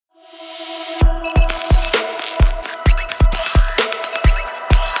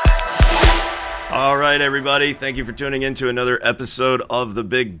right, everybody. Thank you for tuning in to another episode of The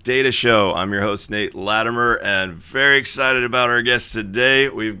Big Data Show. I'm your host, Nate Latimer, and very excited about our guest today.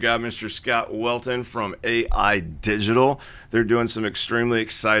 We've got Mr. Scott Welton from AI Digital. They're doing some extremely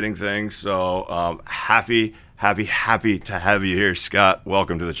exciting things, so happy to have you here, Scott.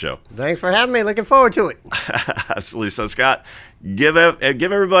 Welcome to the show. Thanks for having me. Looking forward to it. Absolutely. So, Scott, give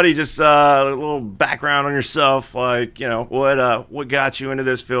everybody just a little background on yourself. Like, you know, what got you into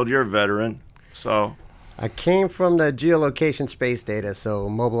this field? You're a veteran, so. I came from the geolocation space data, so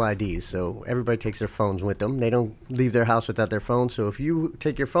mobile IDs. So everybody takes their phones with them. They don't leave their house without their phone. So if you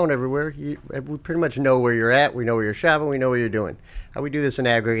take your phone everywhere, we pretty much know where you're at. We know where you're shopping. We know what you're doing. We do this in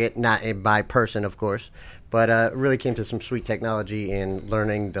aggregate, not by person, of course. But it really came to some sweet technology, and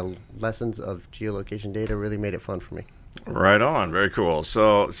learning the lessons of geolocation data really made it fun for me. Right on. Very cool.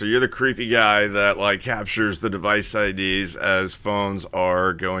 So you're the creepy guy that like captures the device IDs as phones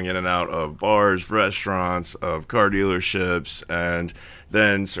are going in and out of bars, restaurants, of car dealerships, and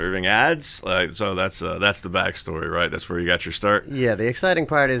then serving ads. Like, so that's the backstory, right? That's where you got your start. Yeah, the exciting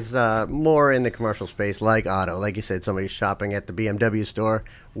part is more in the commercial space, like auto. Like you said, somebody's shopping at the BMW store.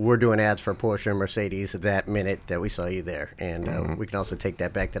 We're doing ads for Porsche and Mercedes that minute that we saw you there, and we can also take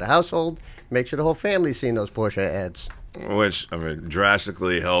that back to the household, make sure the whole family's seeing those Porsche ads. Which, I mean,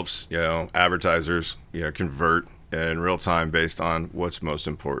 drastically helps, advertisers, convert in real time based on what's most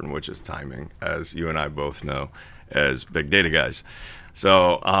important, which is timing, as you and I both know as big data guys.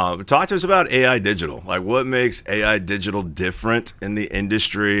 So talk to us about AI Digital. Like, what makes AI Digital different in the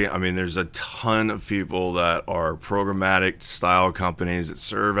industry? I mean, there's a ton of people that are programmatic style companies that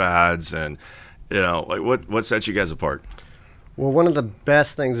serve ads, and, what sets you guys apart? Well, one of the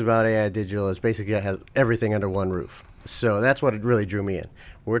best things about AI Digital is basically it has everything under one roof. So that's what really drew me in.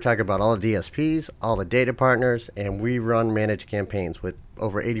 We're talking about all the DSPs, all the data partners, and we run managed campaigns with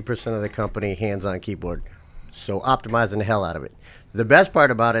over 80% of the company hands-on keyboard. So optimizing the hell out of it. The best part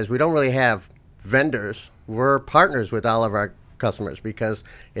about it is we don't really have vendors. We're partners with all of our customers, because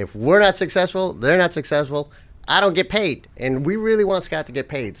if we're not successful, they're not successful, I don't get paid. And we really want Scott to get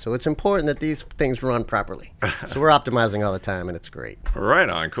paid. So it's important that these things run properly. So we're optimizing all the time, and it's great. Right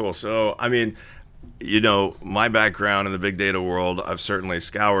on. Cool. So, I mean, my background in the big data world, I've certainly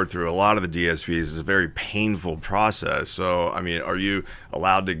scoured through a lot of the DSPs. It's a very painful process. So, I mean, are you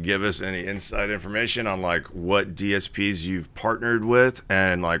allowed to give us any inside information on like what DSPs you've partnered with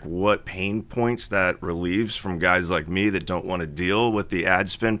and like what pain points that relieves from guys like me that don't want to deal with the ad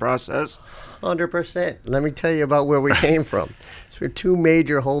spend process? 100%. Let me tell you about where we came from. So we're two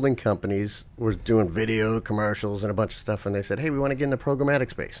major holding companies. We're doing video commercials and a bunch of stuff, and they said, hey, we want to get in the programmatic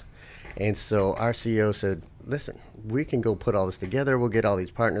space. And so our CEO said, listen, we can go put all this together. We'll get all these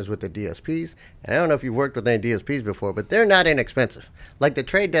partners with the DSPs. And I don't know if you've worked with any DSPs before, but they're not inexpensive. Like the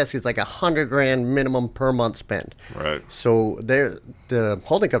Trade Desk is like $100,000 minimum per month spend. Right. So the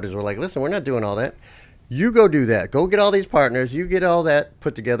holding companies were like, listen, we're not doing all that. You go do that. Go get all these partners. You get all that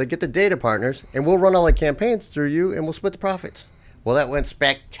put together. Get the data partners, and we'll run all the campaigns through you, and we'll split the profits. Well, that went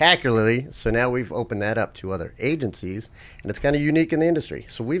spectacularly, so now we've opened that up to other agencies, and it's kind of unique in the industry.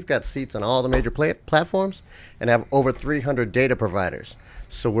 So we've got seats on all the major platforms and have over 300 data providers.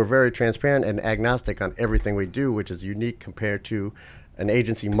 So we're very transparent and agnostic on everything we do, which is unique compared to an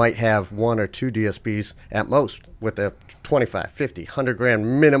agency might have one or two DSPs at most with a 25, 50, 100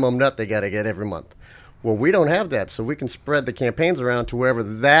 grand minimum nut they got to get every month. Well, we don't have that, so we can spread the campaigns around to wherever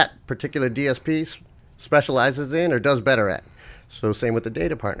that particular DSP specializes in or does better at. So same with the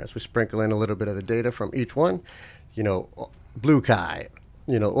data partners. We sprinkle in a little bit of the data from each one. Blue Kai,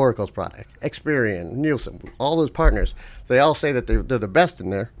 Oracle's product, Experian, Nielsen, all those partners. They all say that they're the best in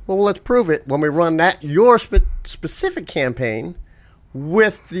there. Well, let's prove it when we run your specific campaign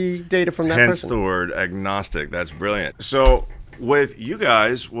with the data from that person. Hence the word agnostic. That's brilliant. So with you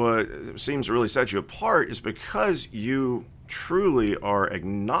guys, what seems to really set you apart is because you truly are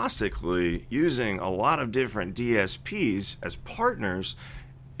agnostically using a lot of different DSPs as partners.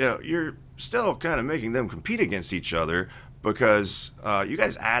 You're still kind of making them compete against each other because you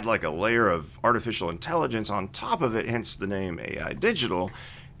guys add like a layer of artificial intelligence on top of it, hence the name AI Digital.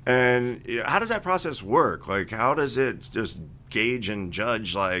 And how does that process work? Like, how does it just gauge and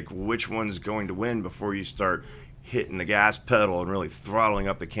judge like which one's going to win before you start hitting the gas pedal and really throttling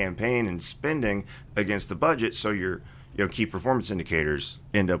up the campaign and spending against the budget so your key performance indicators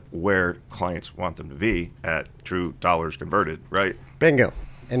end up where clients want them to be at true dollars converted, right? Bingo.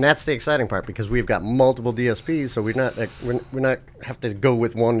 And that's the exciting part, because we've got multiple DSPs, so we're not have to go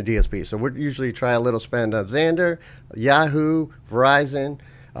with one DSP. So we usually try a little spend on Xandr, Yahoo, Verizon,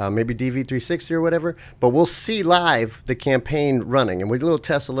 maybe DV360 or whatever, but we'll see live the campaign running, and we'll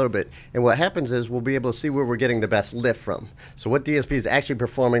test a little bit. And what happens is we'll be able to see where we're getting the best lift from. So what DSP is actually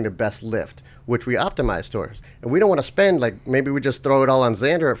performing the best lift, which we optimize towards. And we don't want to spend, like maybe we just throw it all on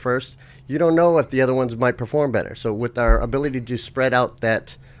Xander at first. You don't know if the other ones might perform better. So with our ability to spread out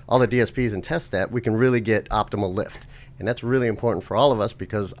all the DSPs and test that, we can really get optimal lift. And that's really important for all of us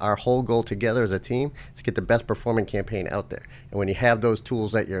because our whole goal together as a team is to get the best performing campaign out there. And when you have those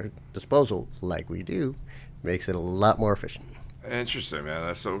tools at your disposal, like we do, it makes it a lot more efficient. Interesting, man.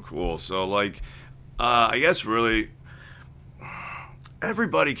 That's so cool. So, like, I guess really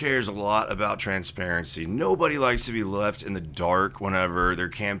everybody cares a lot about transparency. Nobody likes to be left in the dark whenever their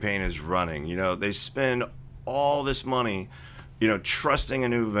campaign is running. You know, they spend all this money, you know, trusting a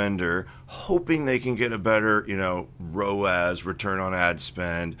new vendor, hoping they can get a better, you know, ROAS, return on ad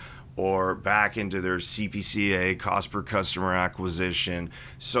spend, or back into their CPCA, cost per customer acquisition.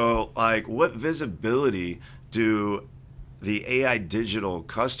 So, like, what visibility do the AI digital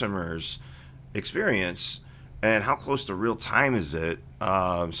customers experience, and how close to real time is it,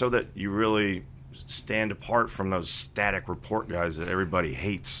 so that you really stand apart from those static report guys that everybody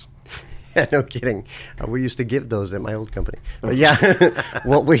hates? Yeah, no kidding. We used to give those at my old company. But yeah,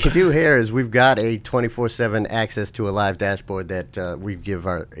 what we do here is we've got a 24/7 access to a live dashboard that we give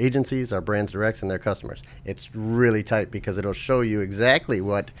our agencies, our brands directs, and their customers. It's really tight because it'll show you exactly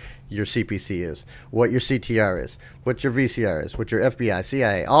what your CPC is, what your CTR is, what your VCR is, what your FBI,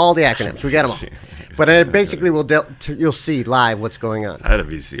 CIA, all the acronyms. We got them all. But it basically you'll see live what's going on. I had a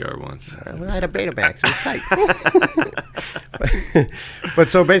VCR once. Well, I had a Betamax. It was tight. But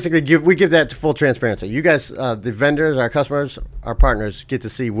so basically, we give that full transparency. You guys, the vendors, our customers, our partners, get to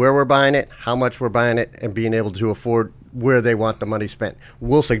see where we're buying it, how much we're buying it, and being able to afford where they want the money spent.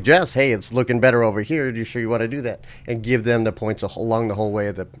 We'll suggest, hey, it's looking better over here. Are you sure you want to do that? And give them the points along the whole way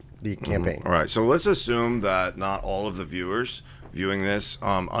of the campaign. All right, so let's assume that not all of the viewers viewing this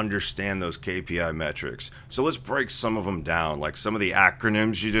understand those KPI metrics. So let's break some of them down, like some of the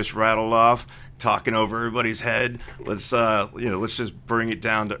acronyms you just rattled off, talking over everybody's head. Let's let's just bring it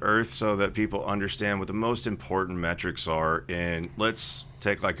down to earth so that people understand what the most important metrics are. And let's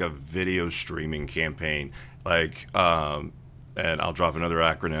take like a video streaming campaign, like and I'll drop another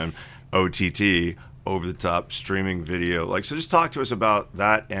acronym, OTT, over the top streaming video. Like, so just talk to us about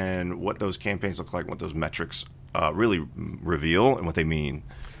that and what those campaigns look like, what those metrics really reveal and what they mean.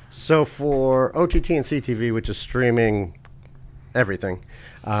 So for OTT and CTV, which is streaming everything,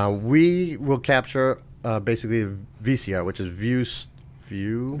 we will capture basically VCR, which is view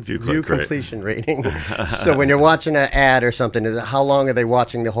completion rating. So when you're watching an ad or something, how long are they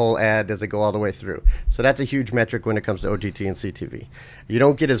watching the whole ad? Does it go all the way through? So that's a huge metric when it comes to OTT and CTV. You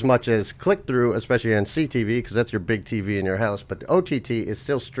don't get as much as click-through, especially on CTV, because that's your big TV in your house. But the OTT is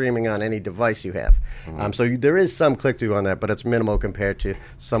still streaming on any device you have. So there is some click-through on that, but it's minimal compared to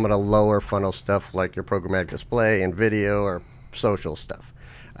some of the lower funnel stuff like your programmatic display and video or social stuff.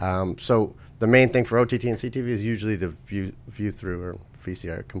 So the main thing for OTT and CTV is usually the view-through or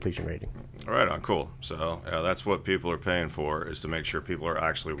VCR completion rating. Right on, cool. So that's what people are paying for, is to make sure people are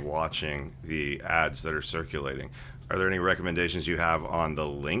actually watching the ads that are circulating. Are there any recommendations you have on the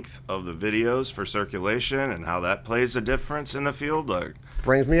length of the videos for circulation and how that plays a difference in the field? Like,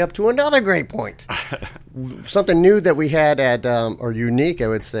 brings me up to another great point. Something new that we had at, or unique, I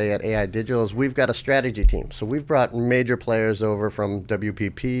would say, at AI Digital is we've got a strategy team. So we've brought major players over from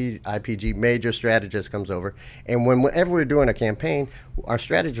WPP, IPG, major strategists comes over. And whenever we're doing a campaign, our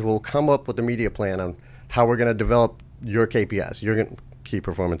strategist will come up with a media plan on how we're going to develop your KPIs. You're going key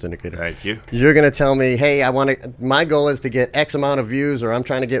performance indicator. Thank you. You're going to tell me, hey, my goal is to get X amount of views, or I'm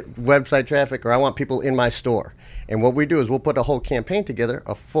trying to get website traffic, or I want people in my store. And what we do is we'll put a whole campaign together,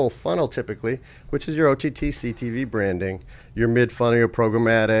 a full funnel typically, which is your OTT, CTV branding, your mid-funnel, your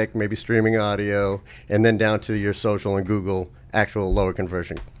programmatic, maybe streaming audio, and then down to your social and Google actual lower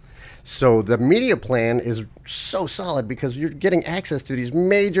conversion. So the media plan is so solid because you're getting access to these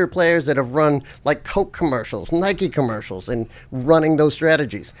major players that have run like Coke commercials, Nike commercials, and running those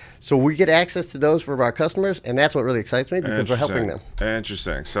strategies. So we get access to those for our customers, and that's what really excites me because we're helping them.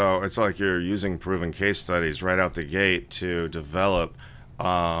 Interesting. So it's like you're using proven case studies right out the gate to develop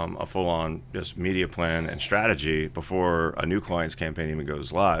a full-on just media plan and strategy before a new client's campaign even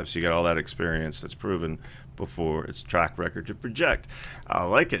goes live. So you got all that experience that's proven before its track record to project. I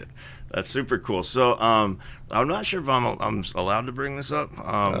like it. That's super cool. So I'm not sure if I'm allowed to bring this up.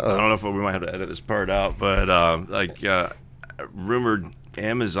 I don't know if we might have to edit this part out, but rumored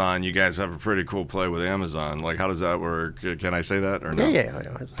Amazon, you guys have a pretty cool play with Amazon. Like, how does that work? Can I say that or no? Yeah.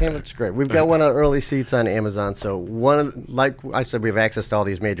 It's great. We've got one of the early seats on Amazon. So like I said, we have access to all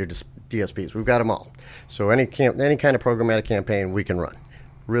these major DSPs. We've got them all. So any kind of programmatic campaign we can run.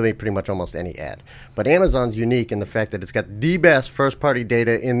 Really pretty much almost any ad. But Amazon's unique in the fact that it's got the best first-party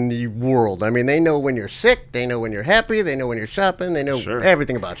data in the world. I mean, they know when you're sick, they know when you're happy, they know when you're shopping, they know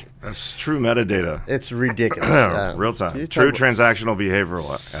everything about you. That's true metadata. It's ridiculous. Real time. True transactional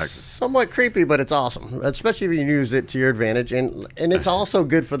behavioral access. Somewhat creepy, but it's awesome, especially if you use it to your advantage. And it's also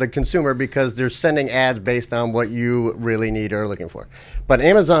good for the consumer because they're sending ads based on what you really need or are looking for. But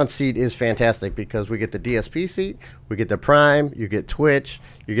Amazon's seat is fantastic because we get the DSP seat, we get the Prime, you get Twitch,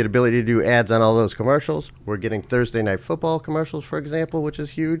 you get ability to do ads on all those commercials. We're getting Thursday Night Football commercials, for example, which is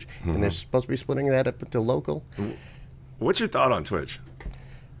huge. Mm-hmm. And they're supposed to be splitting that up into local. What's your thought on Twitch?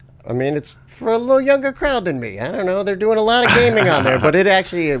 I mean, it's for a little younger crowd than me. I don't know. They're doing a lot of gaming on there, but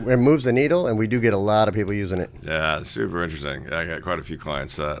it moves the needle, and we do get a lot of people using it. Yeah, super interesting. I got quite a few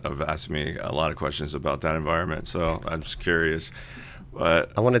clients that have asked me a lot of questions about that environment, so I'm just curious.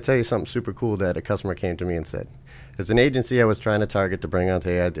 But I want to tell you something super cool that a customer came to me and said. There's an agency I was trying to target to bring onto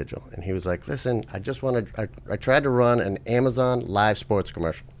AI Digital, and he was like, listen, I tried to run an Amazon live sports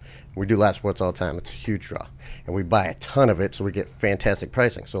commercial. We do live sports all the time. It's a huge draw. And we buy a ton of it, so we get fantastic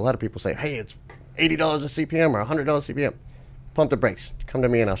pricing. So a lot of people say, hey, it's $80 a CPM or $100 CPM. Pump the brakes. Come to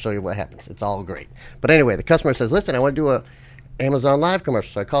me, and I'll show you what happens. It's all great. But anyway, the customer says, listen, I want to do a Amazon live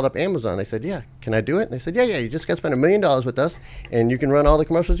commercial. So I called up Amazon. They said, yeah, can I do it? And they said, yeah, you just got to spend $1 million with us, and you can run all the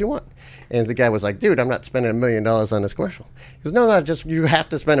commercials you want. And the guy was like, dude, I'm not spending $1 million on this commercial. He goes, no, just you have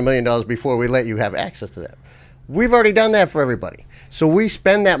to spend $1 million before we let you have access to that. We've already done that for everybody. So we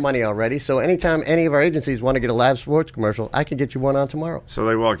spend that money already. So anytime any of our agencies want to get a live sports commercial, I can get you one on tomorrow. So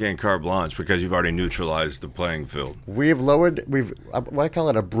they walk in carte blanche because you've already neutralized the playing field. We've I call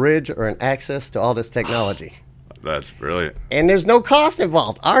it a bridge or an access to all this technology. That's brilliant. And there's no cost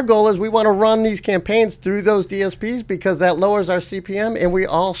involved. Our goal is we want to run these campaigns through those DSPs because that lowers our CPM and we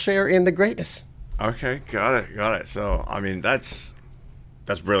all share in the greatness. Okay, got it. So, I mean, that's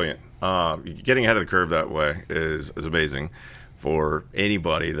brilliant. Getting ahead of the curve that way is amazing for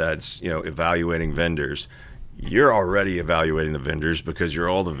anybody that's, evaluating vendors. You're already evaluating the vendors because you're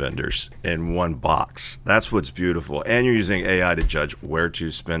all the vendors in one box. That's what's beautiful. And you're using AI to judge where to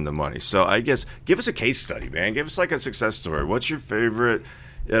spend the money. So I guess give us a case study, man. Give us like a success story. What's your favorite,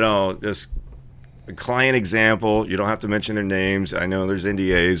 just a client example? You don't have to mention their names. I know there's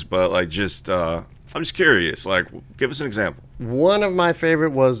NDAs, but I'm just curious. Like, give us an example. One of my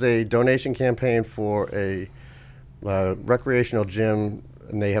favorite was a donation campaign for a recreational gym,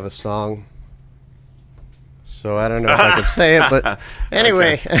 and they have a song. So I don't know if I could say it, but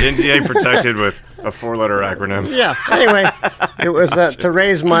anyway. Okay. NDA protected with a 4-letter acronym. Yeah. Anyway, it was to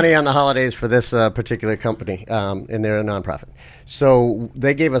raise money on the holidays for this particular company, and they're a nonprofit. So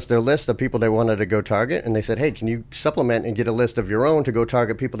they gave us their list of people they wanted to go target, and they said, hey, can you supplement and get a list of your own to go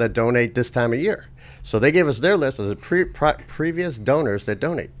target people that donate this time of year? So they gave us their list of the previous donors that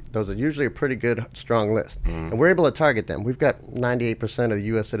donate. Those are usually a pretty good, strong list. And we're able to target them. We've got 98% of the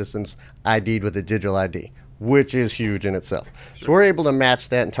U.S. citizens ID'd with a digital ID, which is huge in itself. Sure. So we're able to match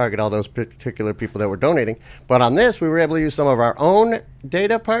that and target all those particular people that were donating. But on this, we were able to use some of our own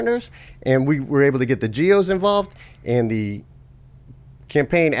data partners, and we were able to get the geos involved, and the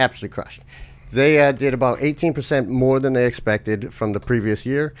campaign absolutely crushed. They did about 18% more than they expected from the previous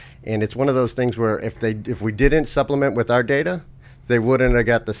year, and it's one of those things where if we didn't supplement with our data, they wouldn't have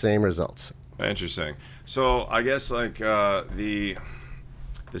got the same results. Interesting. So I guess the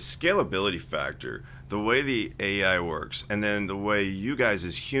scalability factor, the way the AI works, and then the way you guys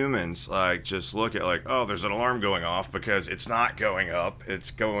as humans just look at there's an alarm going off because it's not going up,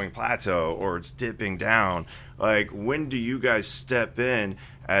 it's going plateau, or it's dipping down. When do you guys step in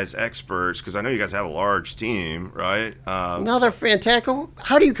as experts? Because I know you guys have a large team, right? No, they're fantastic.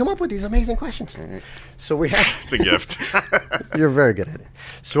 How do you come up with these amazing questions? So we have it's a gift. You're very good at it.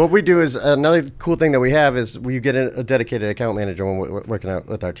 So what we do is another cool thing that we have is you get a dedicated account manager when we're working out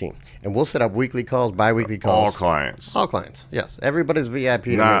with our team, and we'll set up weekly calls, bi-weekly calls. All clients. Yes, everybody's VIP.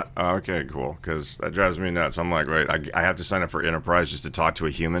 Okay, cool. Because that drives me nuts. I'm like, right, I have to sign up for enterprise just to talk to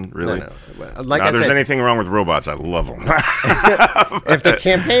a human. Really? No. There's anything wrong with robots. I love them. If the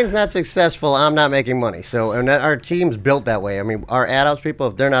campaign's not successful, I'm not making money. So, and our team's built that way. I mean, our ad ops people,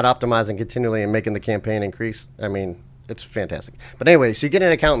 if they're not optimizing continually and making the campaign increase, I mean, it's fantastic. But anyway, so you get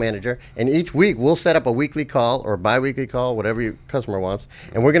an account manager, and each week we'll set up a weekly call or bi-weekly call, whatever your customer wants,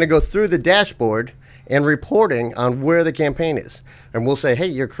 and we're going to go through the dashboard and reporting on where the campaign is. And we'll say, hey,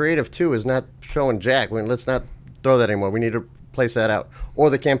 your creative 2 is not showing jack. Let's not throw that anymore. We need to place that out. Or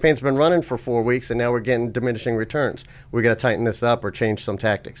the campaign's been running for 4 weeks and now we're getting diminishing returns. We got to tighten this up or change some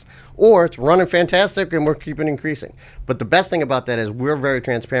tactics. Or it's running fantastic and we're keeping increasing. But the best thing about that is we're very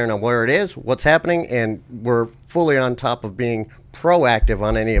transparent on where it is, what's happening, and we're fully on top of being proactive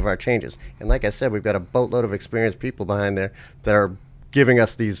on any of our changes. And like I said, we've got a boatload of experienced people behind there that are giving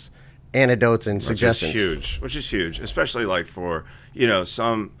us these anecdotes and suggestions. Which is huge, especially like for,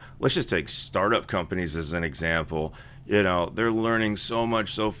 some, let's just take startup companies as an example. They're learning so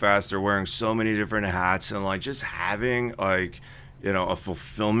much so fast. They're wearing so many different hats, and like just having like, a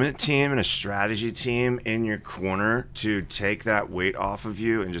fulfillment team and a strategy team in your corner to take that weight off of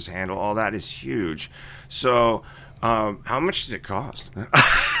you and just handle all that is huge. So, how much does it cost?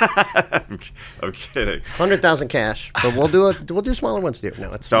 I'm kidding. 100,000 cash, but we'll do smaller ones too.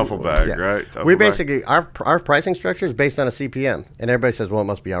 No, it's duffel bag, right? We basically our pricing structure is based on a CPM, and everybody says, well, it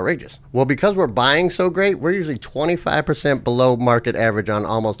must be outrageous. Well, because we're buying so great, we're usually 25% below market average on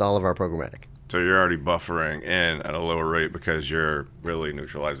almost all of our programmatic. So you're already buffering in at a lower rate because you're really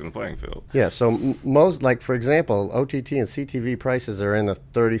neutralizing the playing field. Yeah. So most, like for example, OTT and CTV prices are in the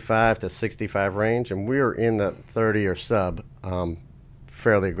 35 to 65 range, and we're in the 30 or sub,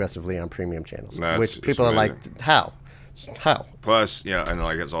 fairly aggressively on premium channels. Which people are like, how? Plus, and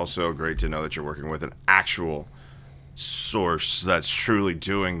like it's also great to know that you're working with an actual source that's truly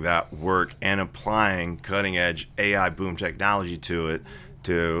doing that work and applying cutting edge AI boom technology to it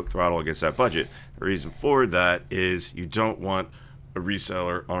to throttle against that budget. The reason for that is you don't want a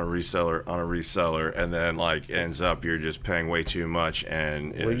reseller on a reseller on a reseller, and then like ends up you're just paying way too much,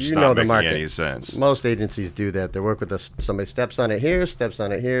 and it's not making any sense. Most agencies do that. They work with us. Somebody steps on it here, steps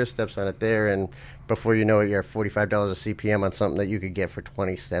on it here, steps on it there, and before you know it, you're $45 a CPM on something that you could get for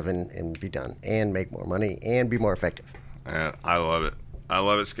 $27 and be done, and make more money and be more effective. And I love it. I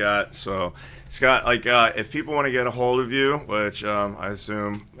love it, Scott. So, Scott, like, if people want to get a hold of you, which I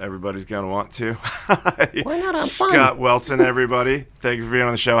assume everybody's going to want to. Why not? I'm fun. Scott Welton, everybody. Thank you for being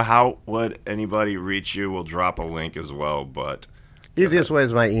on the show. How would anybody reach you? We'll drop a link as well, but... Easiest way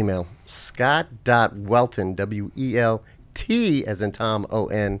is my email, scott.welton, W-E-L-T, as in Tom,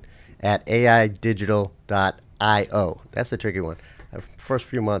 O-N, at aidigital.io. That's the tricky one. The first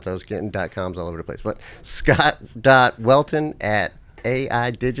few months, I was getting .coms all over the place. But scott.welton at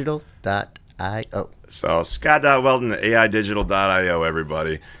aidigital.io. So Scott.Welton at aidigital.io,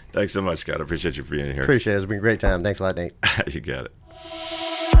 everybody. Thanks so much, Scott. I appreciate you being here. Appreciate it. It's been a great time. Thanks a lot, Nate. You got it.